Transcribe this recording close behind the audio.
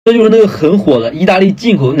这就是那个很火的意大利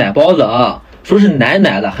进口的奶包子啊，说是奶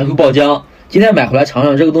奶的，还会爆浆。今天买回来尝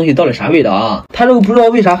尝这个东西到底啥味道啊？它这个不知道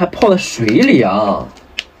为啥还泡在水里啊？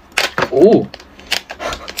哦，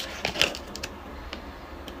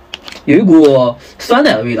有一股酸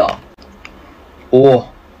奶的味道。哦，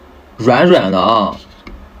软软的啊。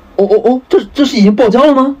哦，这是已经爆浆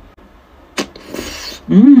了吗？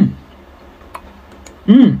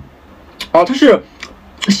哦，它是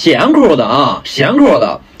咸口的啊，咸口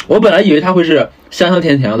的。我本来以为它会是香香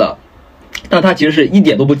甜甜的，但它其实是一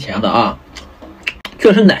点都不甜的啊。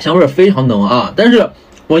确实奶香味非常浓啊，但是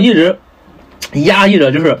我一直压抑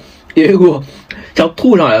着，就是有一股想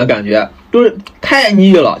吐上来的感觉，就是太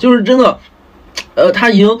腻了，就是真的，它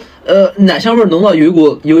已经奶香味浓到有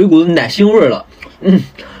一股奶腥味了。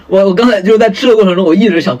我刚才就是在吃的过程中，我一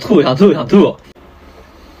直想吐。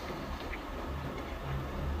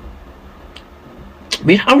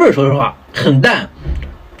没啥味儿，说实话，很淡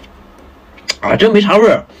啊，真没啥味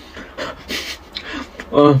儿。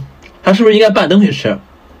它是不是应该拌东西吃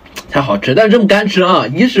才好吃？但是这么干吃啊，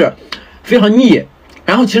一是非常腻，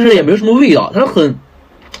然后其实也没有什么味道，它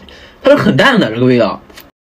是很淡的这个味道。